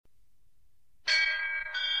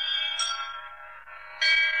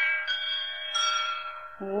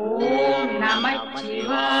ஓம் நமச்சிவாய.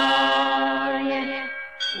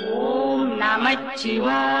 ஓம் நமச்சிவாய.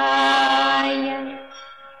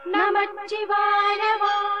 நமச்சிவாய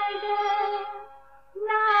வாழ்க,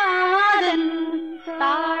 நாதன்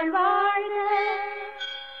தாழ்வாழ்க.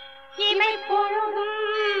 இமை பொழுதும்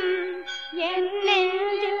என்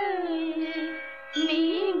நெஞ்சில்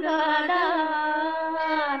நீங்காதான்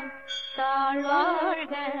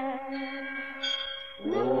தாழ்வாழ்க.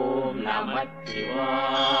 ஓம் நமச்சிவாய.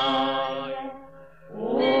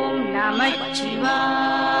 ஓம் நமச்சிவாய.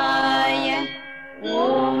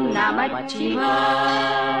 ஓம் நமச்சிவாய.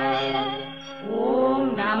 ஓம்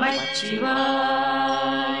நமச்சிவாய.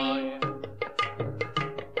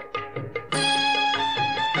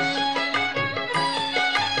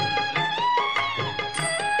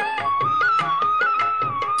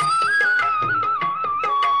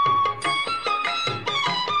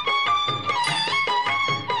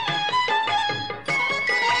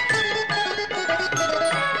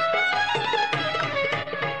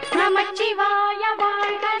 நமச்சிவாய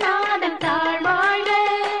வாழ்க, நாதன் தாழ்வாழ்க.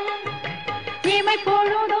 இமை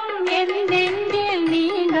பொழுதும் என் நெஞ்சில்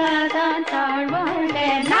நீங்காதான் தாழ்வாழ்க.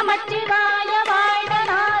 நமச்சிவாய வாழ்க,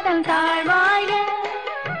 நாதன் தாழ்வாழ்க.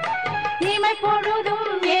 இமை பொழுதும்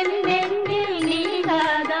என் நெஞ்சில்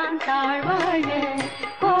நீங்காதான் தாழ்வாழ்க.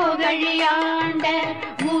 கோகழியாண்ட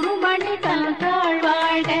முருமணி தன்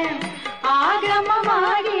தாழ்வாழ்க.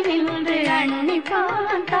 ஆகமமாகி நின்று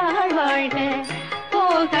அன்னிப்பான் தாழ்வாழ்க.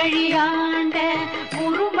 கோகழியாண்ட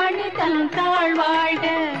முருமணி தன் தாழ்வாழ்க.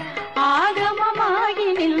 ஆகமமாகி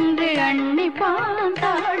நின்று அன்னிப்பான்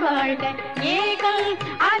தாழ்வாழ்க. ஏகல்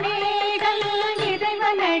அநேகல்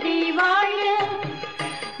இறைவனடி வாழ்க.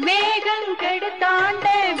 வேகம் கெடுத்தாண்ட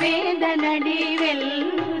வேந்தனடி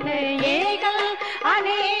வெல்க. ஏகல்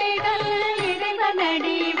அநேகல்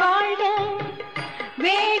இறைவனடி வாழ்க.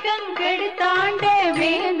 வேகம் கெடுத்தாண்ட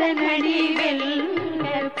வேந்தனடி வெல்க.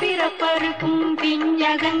 பிறப்பருக்கும்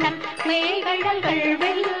பிஞ்சகங்கள் மேகழல்கள்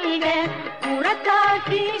வெல்க.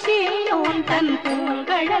 புறத்தாக்கி சீயோன் தன்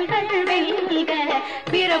பூங்கழல்கள் வெல்க.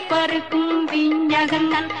 பிறப்பருக்கும்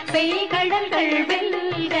பிஞ்சகங்கள் பெய்கழல்கள்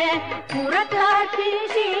வெல்க. புறத்தாக்கி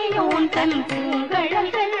சீயோன் தன்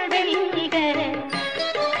பூங்கழல்கள் வெல்க.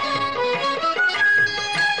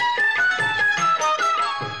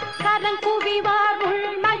 கரங்குவிவார்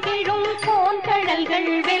உள்மகிழும்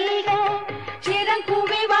போன்கழல்கள் வெல்க.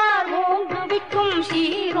 சிறங்குவிவார் ஓங்குவிக்கும்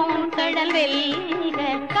சீரோன் கடல் வெல்க.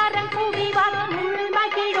 கரங்குவிவார்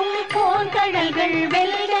உள்மகிழும் போன்கழல்கள்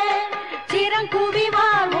வெல்க.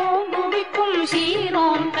 சிறங்குவிவார் ஓங்குவிக்கும்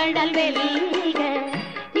சீரோன் கடல் வெல்க.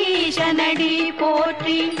 ஈசனடி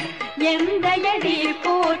போற்றி எந்தையடி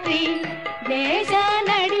போற்றி.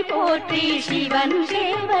 தேசனடி போற்றி சிவன்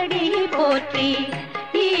சேவடி போற்றி.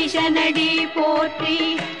 ஈசனடி போற்றி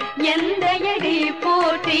எந்தையடி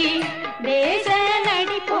போற்றி.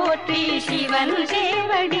 தேசனடி போற்றி சிவன்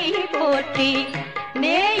சேவடி போற்றி.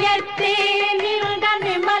 நேயத்தே நின்ற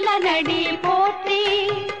நிமலனடி போற்றி.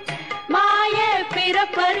 மாய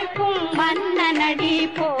பிறப்பருக்கும் மன்னனடி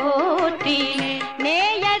போற்றி.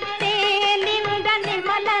 நேயத்தே நின்ற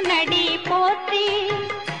நிமலனடி போற்றி.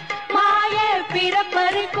 மாய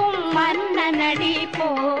பிறப்பருக்கும் மன்னனடி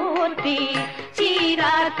போற்றி.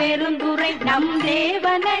 சீரார் பெருந்துரை நம்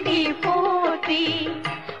தேவனடி போற்றி.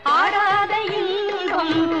 ஆராத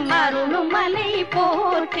இன்பம் அருளும் மலை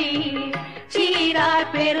போற்றி. சீரார்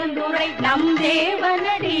பெருந்துரை நம்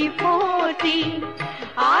தேவனடி போற்றி.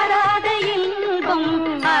 ஆராத இன்பம்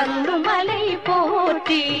அருளும் மலை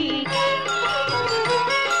போற்றி.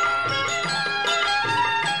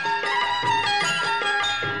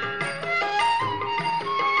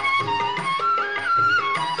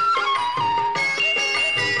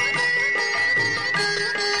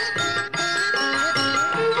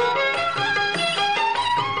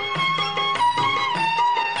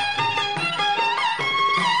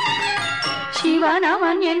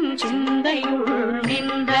 சிவனவன் என் சிந்தையுள்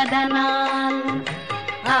நின்றதனால்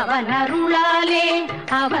அவன் அருளாலே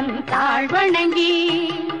அவன் தாழ்வணங்கி.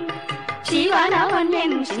 சிவனவன்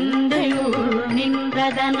என் சிந்தையுள்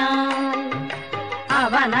நின்றதனால்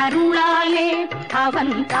அவன் அருளாலே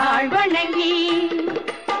அவன் தாழ்வணங்கி.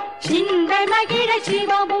 சிந்தை மகிழ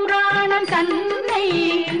சிவபுராணம் தன்னை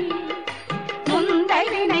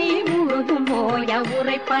முந்தைவினை முழுதும் போய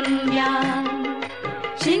உரைப்பன் யான்.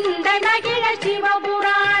 சிந்தை மகிழ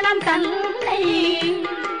சிவபுராணம் தன்னை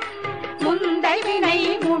முந்தைவினை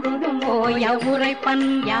முழுதும் போய உரைப்பன்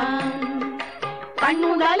யான்.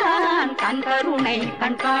 கண்ணுதலான் தன் கருணை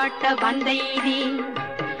கண் காட்ட வந்தைதி.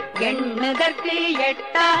 எண்ணுதற்கு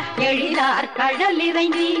எட்டா எழிலார் கடல்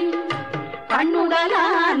இறைந்தி.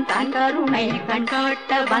 கண்ணுதலான் தன் கருணை கண்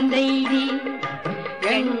காட்ட வந்தைதி.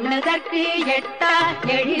 எண்ணுதற்கு எட்டா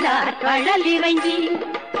எழிலார் கடல் இறங்கி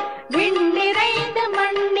விண்ணிறைந்து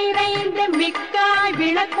மண்ணிறைந்து மிக்காய்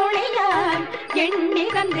விளக்கொழியார்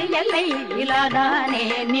எண்ணிறந்து எல்லை இலாதானே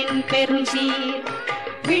நின் பெருஞ்சீர்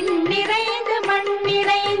விண்ணிறைந்து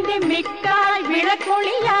மண்ணிறைந்து மிக்காய்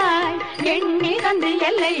விளக்கொழியாய் எண்ணிறந்து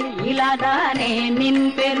எல்லை இலாதானே நின்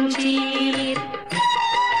பெருஞ்சீர்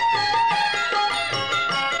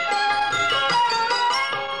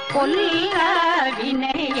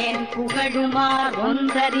பொல்லாவினையேன் புகழுமார்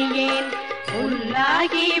ஒன்றறியேன்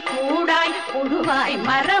புல்லாகி பூடாய் புழுவாய்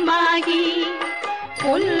மரமாகி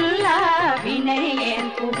பொல்லாவினையேன்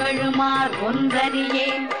புகழுமார்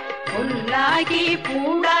ஒன்றறியேன் புல்லாகி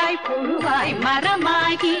பூடாய் புழுவாய்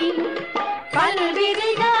மரமாகி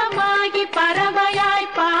பல்விரிகமாகி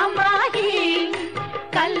பறவையாய் பாம்பாகி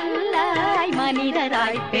கல்லாய்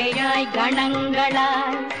மனிதராய் பேயாய்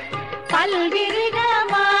கணங்களாய்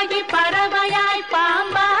பல்விருகமாகி பறவையாய்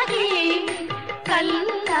பாம்பாகி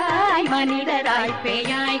கல்லாய் மனிதராய்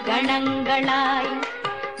பேயாய் கணங்களாய்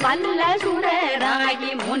வல்ல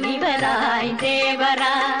சுரராகி முனிவராய்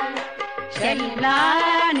தேவராய் செல்லா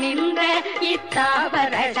நின்ற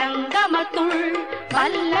இத்தாவர சங்கமத்துள்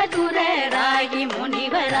வல்ல சுரராகி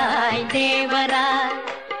முனிவராய் தேவராய்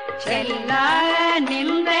செல்லா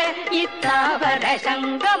நின்ற இத்தாவர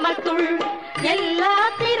சங்கமத்துள் எல்லா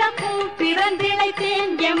பிறப்பும்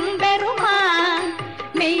பிறந்திழைத்தேன் எம்பெருமான்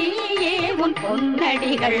மெய்யே உன்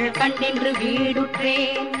பொன்னடிகள் கண்டின்று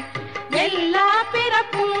வீடுற்றேன் எல்லா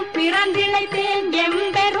பிறப்பும் பிறந்திழைத்தேன்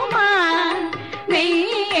எம்பெருமான்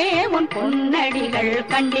மெய்யே உன் பொன்னடிகள்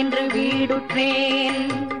கண்டின்று வீடுற்றேன்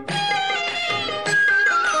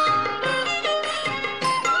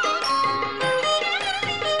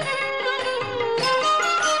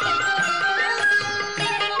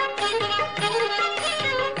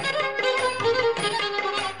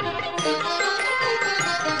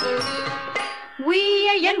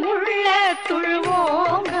என் உள்ளத்துள்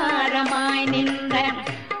ஓங்காரமாய் நின்ற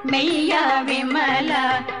மெய்யா விமல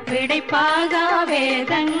விடைப்பாக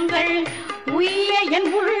வேதங்கள் உய்ய என்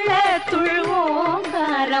உள்ளத்துள்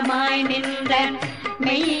ஓங்காரமாய் நின்ற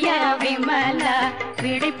மெய்யா விமல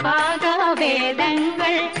விடைப்பாக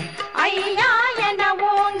வேதங்கள் ஐயா என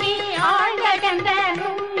ஓங்கி ஆழ்கடந்த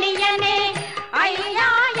நுண்ணியனே ஐயா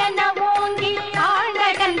என ஓங்கி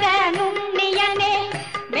ஆழ்கடந்த நுண்ணியனே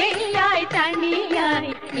மெய்யாய் தனியாய்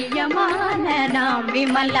இயமான நாம்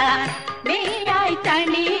விமலா மெய்யாய்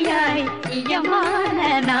தனியாய் இயமான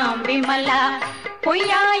நாம் விமலா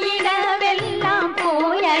பொய்யாயிடவெல்லாம்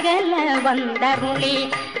போயகல வந்தருளி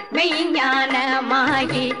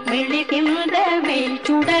மெய்ஞானமாகி மெழுகின்ற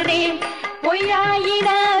மெய்ச்சுடரே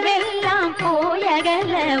பொய்யாயிடவெல்லாம்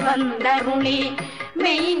போயகல வந்தருளி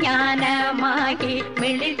மெய்ஞானமாகி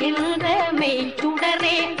மெழுகின்ற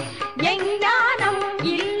மெய்ச்சுடரே எஞ்ஞானம்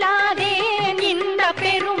இல்லாதேன் இந்த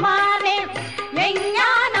பெருமானே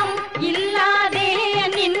எஞ்ஞானம்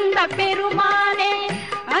இல்லாதேன் இந்த பெருமானே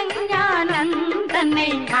அஞ்ஞானம் தன்னை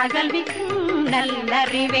அகல்விக்கும்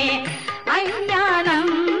நல்லறிவே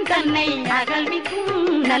அஞ்ஞானம் தன்னை அகல்விக்கும்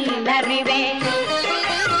நல்லறிவே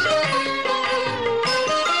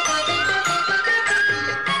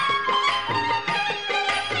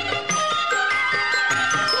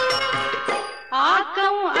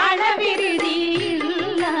ஆக்கம் அளவிருதி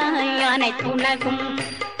அனைத்துலகும்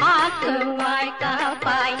ஆக்குவாய்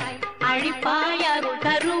காப்பாய் அழிப்பாய் அருள்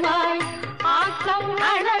தருவாய் ஆக்கம்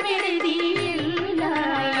அளவிருதி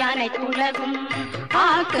அனைத்துலகும்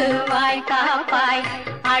ஆக்குவாய் காப்பாய்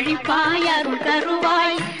அழிப்பாய் அருள்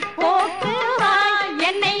தருவாய் போக்குவாய்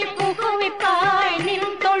என்னை புகுவிப்பாய்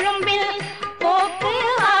நின் தொழும்பில்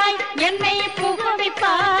போக்குவாய் என்னை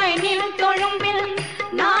புகுவிப்பாய் நின் தொழும்பில்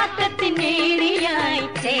நாட்டத்தின் நேரியாய்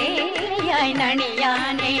சேயாய்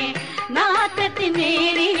நணியானே நாட்டத்தின்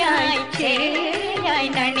நேரியாய்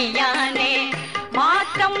சேயாய் நணியானே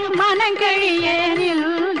மாற்றம் மனங்கழிய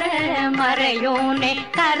நின்ற மறையோனே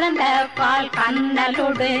கறந்த பால்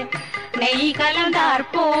கண்ணலோடு நெய் கலந்தார்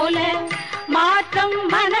போல மாற்றம்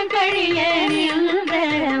மனங்கழிய நின்ற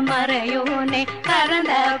மறையோனே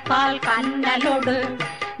கறந்த பால் கண்ணலோடு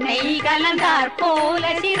நெய் கலந்தார் போல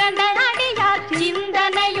சிறந்த அடியார்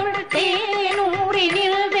சிந்தனையுள் தேனூறி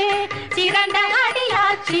நின்று சிறந்த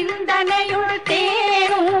அடியார் சிந்தனையுள்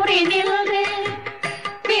தேனூறி நின்று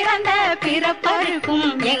பிறந்த பிறப்பருக்கும்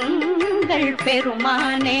எங்கள்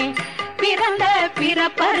பெருமானே பிறந்த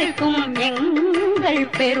பிறப்பருக்கும் எங்கள்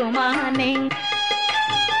பெருமானே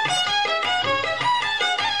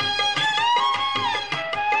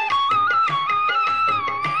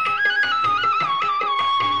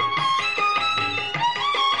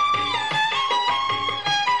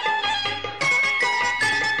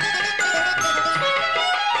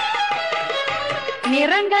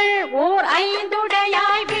நிறங்கள் ஓர்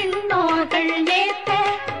ஐந்துடையாய் விண்ணோர்கள் ஏத்த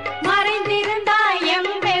மறைந்திருந்தாய்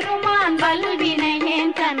எம்பெருமான்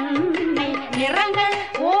வல்வினையேன் தன்னை. நிறங்கள்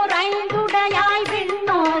ஓர் ஐந்துடையாய்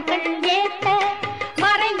விண்ணோர்கள் ஏத்த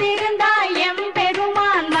மறைந்திருந்தாய்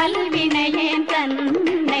எம்பெருமான் வல்வினையேன்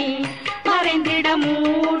தன்னை. மறைந்திட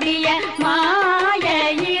மூடிய மாய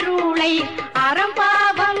இருளை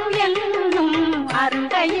அறம்பாவம் என்னும்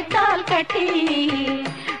அருங்கைத்தால் கட்டி.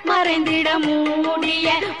 மறைந்திட மூடிய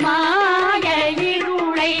மாய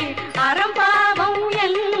இருளை அறம்பாவம்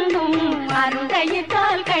என்னும்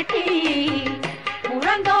அருங்கைத்தால் கட்டி.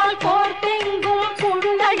 புறந்தோல் கோர்த்தெங்கும்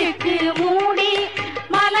புழுதழுக்கு மூடி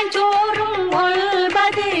மலஞ்சோறும்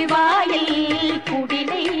ஒல்பது வாயில்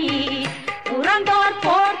குடிலை. புறந்தோர்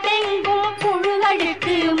போர்த்தெங்கும்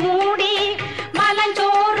புழுதழுக்கு மூடி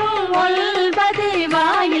மலஞ்சோறும் ஒல்பது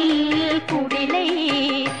வாயில் குடிலை.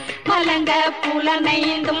 மலங்க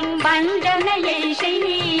புலனைந்தும் வஞ்சனையை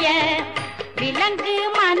செய்ய விலங்கு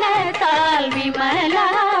மனத்தால் விமலா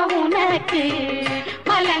உனக்கு.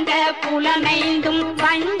 மலங்க புலனைந்தும்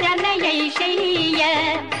வஞ்சனையை செய்ய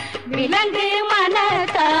விலங்கு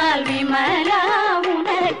மனத்தால் விமலா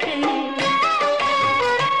உனக்கு.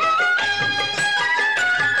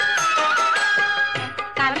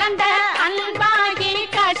 கலந்த அன்பாகி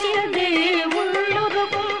கசிந்து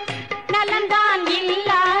உள்ளுருகும் நலந்தான்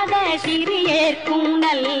இல்லாத சிறியேற்கும்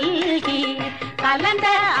நல்கி. கலந்த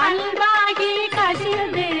அன்பாகி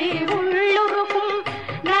கசிந்து உள்ளுருகும்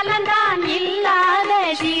நலந்தான் இல்லாத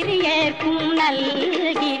சிறியேற்கும்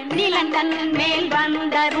நல்கி. நிலந்தன் மேல்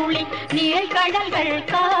வந்தருளி நீழ்கடல்கள்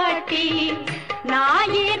காட்டி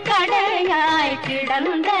ஞாயிற் கடையாய்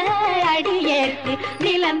கிடந்த அடியேற்கு.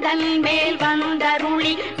 நிலந்தன் மேல்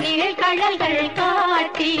வந்தருளி நீழ்கடல்கள்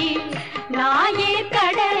காட்டி ஞாயிற்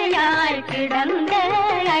கடையாய் கிடந்த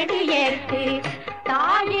அடியேற்கு.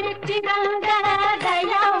 தாயிற்சிறந்த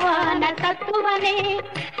தயாவான தத்துவனே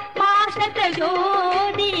மாசற்ற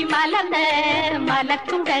ஜோதி மலர்ந்த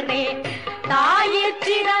மலச்சுடரே.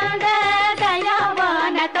 தாயிற்சிறந்த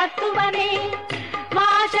தயாவான தத்துவனே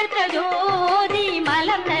மாசற்ற ஜோதி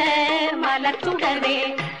மலர்ந்த மலச்சுடரே.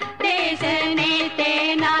 தேசனே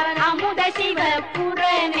தேனார் அமுத சிவ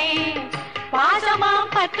புறனே பாசமாம்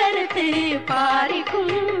பற்றறுத்து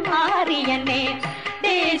பாரிக்கும் ஆரியனே.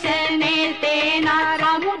 தேசனே தேனார்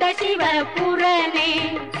அமுத சிவ புறனே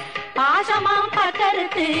பாசமாம்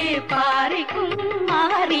பற்றறுத்து பாரிக்கும்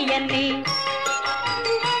ஆரியனே.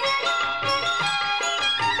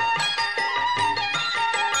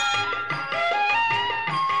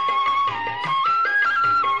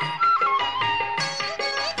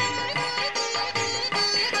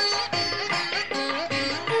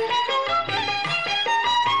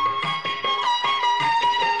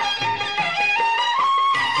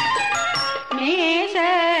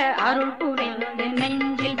 அருள் புரிந்து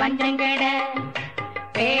நெஞ்சில் வஞ்சங்கட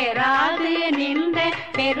பேராது நின்ற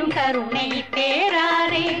பெருங்கருணை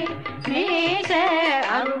பேராரே. நேச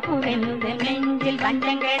அருள் புரிந்து நெஞ்சில்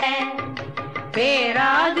வஞ்சங்கட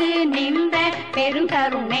பேராது நின்ற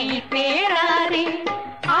பெருங்கருணை பேராரே.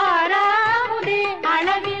 ஆறாவது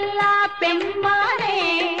அளவில்லா பெம்மானே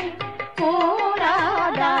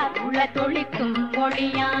போராதார் உள்ள தொழிக்கும்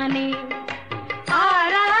மொழியானே.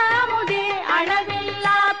 ஆறாவது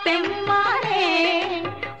அளவில்லா பெம்மானே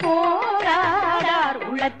போராடார்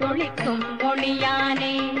உள்ள தொழிக்கும்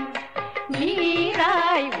மொழியானே.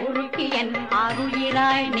 நீராய் உருக்கியன்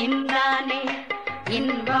அருயிராய் நின்றானே.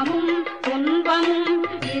 இன்பமும் துன்பமும்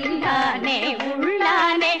இல்லானே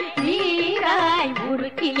உள்ளானே. நீராய்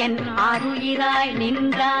உருக்கியன் அருயிராய்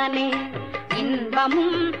நின்றானே.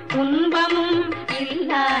 இன்பமும் துன்பமும்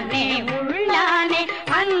இல்லானே உள்ளானே.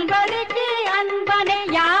 அன்பருக்கு அன்பனே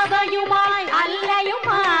யாவையுமாய்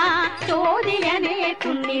அல்லையுமா சோதியனே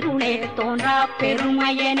துன்னிருளே தோன்றா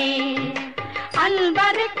பெருமையனே.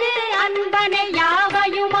 அன்பருக்கு அன்பனே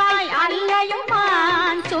யாவையுமாய்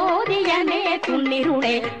அல்லையுமான் சோதியனே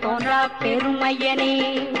துன்னிருளே தோன்றா பெருமையனே.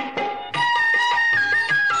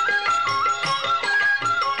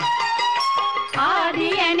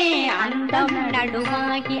 ஆதியனே அந்தம்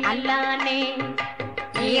நடுவாகி அல்லானே.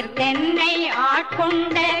 ஈர்த்தென்னை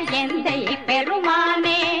ஆட்கொண்ட எந்தை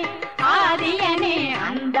பெருமானே. ஆதியனே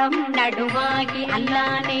அந்தம் நடுவாகி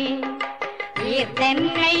அல்லானே.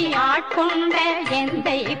 ஈர்த்தென்னை ஆட்கொண்ட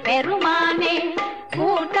எந்தை பெருமானே.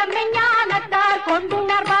 கூட்டமை ஞானத்தால்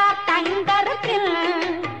கொண்டுணர்வார் தங்கருத்தில்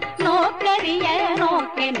நோக்கரிய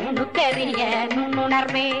நோக்கே நுணுக்கரிய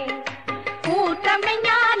நுண்ணுணர்வே. கூட்டமை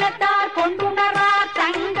ஞானத்தால் கொண்டுணர்வார்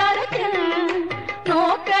தங்கருத்தில்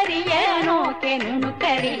நோக்கரிய நோக்கே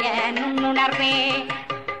நுணுக்கரிய நுண்ணுணர்வே.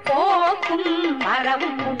 போக்கும்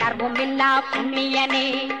மரவும் உணர்வும் இல்லா புண்ணியனே.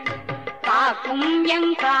 காக்கும்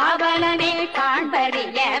எம் காவலனே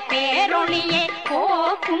காண்பறிய பேரொளியே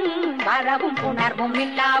போக்கும் வரவும் புணர்வும்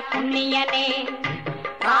இல்லா புண்ணியனே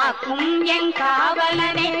காக்கும் எங்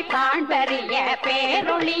காவலனே காண்பறிய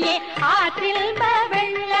பேரொளியே ஆற்றில்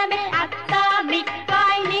வெள்ளமே அத்தா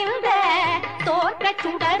மிக்காய் நின்ற தோற்ற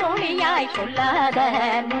சுடரொளியாய் சொல்லாத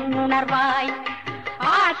நுண்ணுணர்வாய்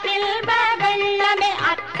ஆற்றில் வெள்ளமே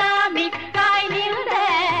அத்தா மிக்காய் நின்ற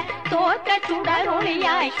தோற்ற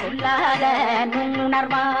சுடரொளியாய் சொல்லாத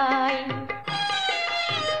நுண்ணுணர்வாய்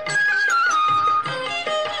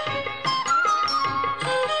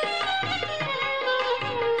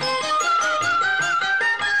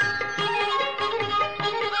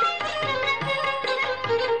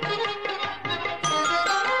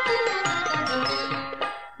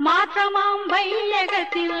மாற்றமாம்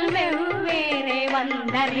வையகத்தில் வெவ்வேறே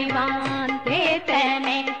வந்தறிவான்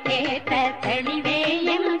தேத்தனே தேத்த தெளிவே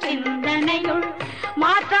என் சிந்தனையுள்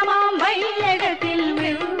மாற்றமாம் வையகத்தில்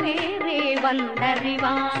வெவ்வேறே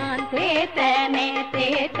வந்தறிவான் தேத்தனே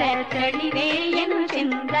தேத்த தெளிவே என்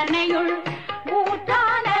சிந்தனையுள்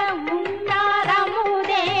ஊட்டான உண்ணார்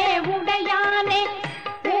அமுதே உடையானே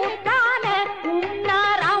ஊட்டான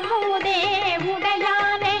உண்ணார் அமுதே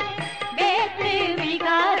உடையானே வேற்று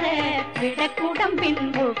விகார விடக்குடம்பின்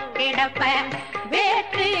உட்கிடப்ப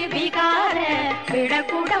வேற்று விகார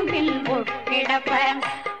விடக்குடம்பின் உட்கிடப்ப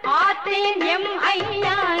ஆற்றேன் எம்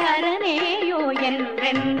ஐயா அரணேயோ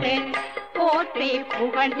என்றென்று போற்றி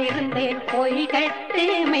புகழ்ந்திருந்தேன் பொய்கட்டு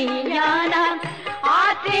மெய்யானான்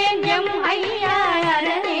ஆற்றேன் எம் ஐயா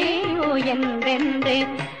அரணேயோ என்றென்று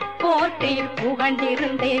போற்றி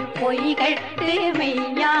புகழ்ந்திருந்தேன் பொய்கட்டு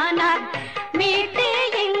மெய்யானான் மீட்டு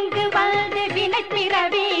இங்கு வந்து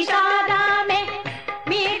வினைப்பிறவி சாராமே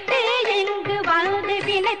மீட்டு இங்கு வந்து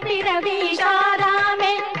வினைப்பிறவி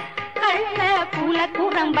சாராமே கள்ள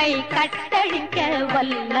புலக்குரம்பை கட்டழிக்க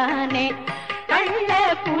வல்லானே கள்ள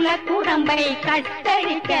புலக்குரம்பை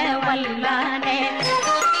கட்டழிக்க வல்லானே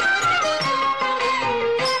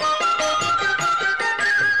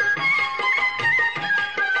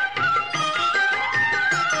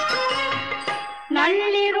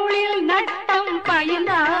நள்ளிருளில் நட்டம்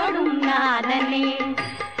பயந்தாடும் நாதனே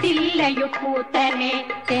தில்லையு கூத்தனே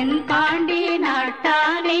தென்பாண்டி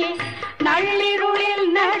நாட்டானே நள்ளிருளில்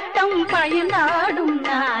நட்டம் பயந்தாடும்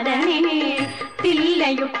நாதனே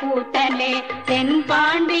தில்லையு கூத்தனே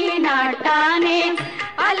தென்பாண்டி நாட்டானே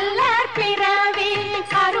அல்லற் பிறவி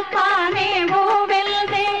அறுப்பானே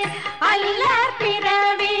ஓவெல்வே அல்லற்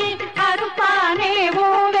பிறவி அறுப்பானே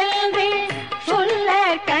ஓவெல்வே சொல்ல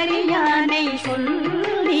கரியானை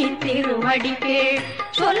சொல்லி திருவடிக்கு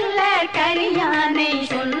சொல்ல கரியானை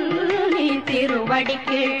சொல்லி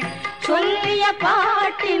திருவடிக்கு சொல்லிய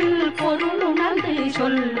பாட்டின் பொருளுணர்ந்து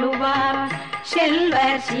சொல்லுவார்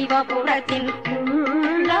செல்வர் சிவபுரத்தின்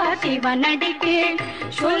உள்ள சிவனடிக்கு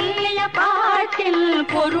சொல்லிய பாட்டில்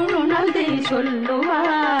பொருளுணர்ந்து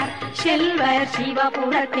சொல்லுவார் செல்வர்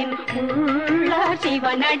சிவபுரத்தின் உள்ள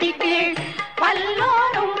சிவனடிக்கு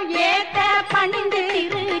பல்லோரும் ஏத்த பணிந்து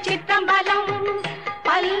திரு சிற்றம்பலம்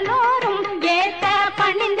பல்லோரும் ஏத்த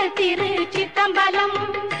பணிந்து திரு சிற்றம்பலம்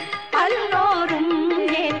பல்லோரும்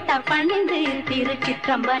ஏத்த பணிந்து திரு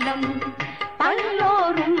சிற்றம்பலம்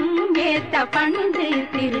பல்லோரும் ஏத்த பணிந்து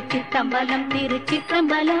திருச்சிற்றம்பலம்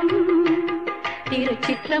திருச்சிற்றம்பலம்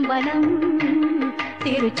திருச்சிற்றம்பலம்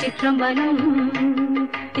திருச்சிற்றம்பலம்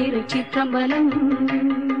திருச்சிற்றம்பலம்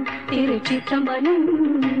திருச்சிற்றம்பலம்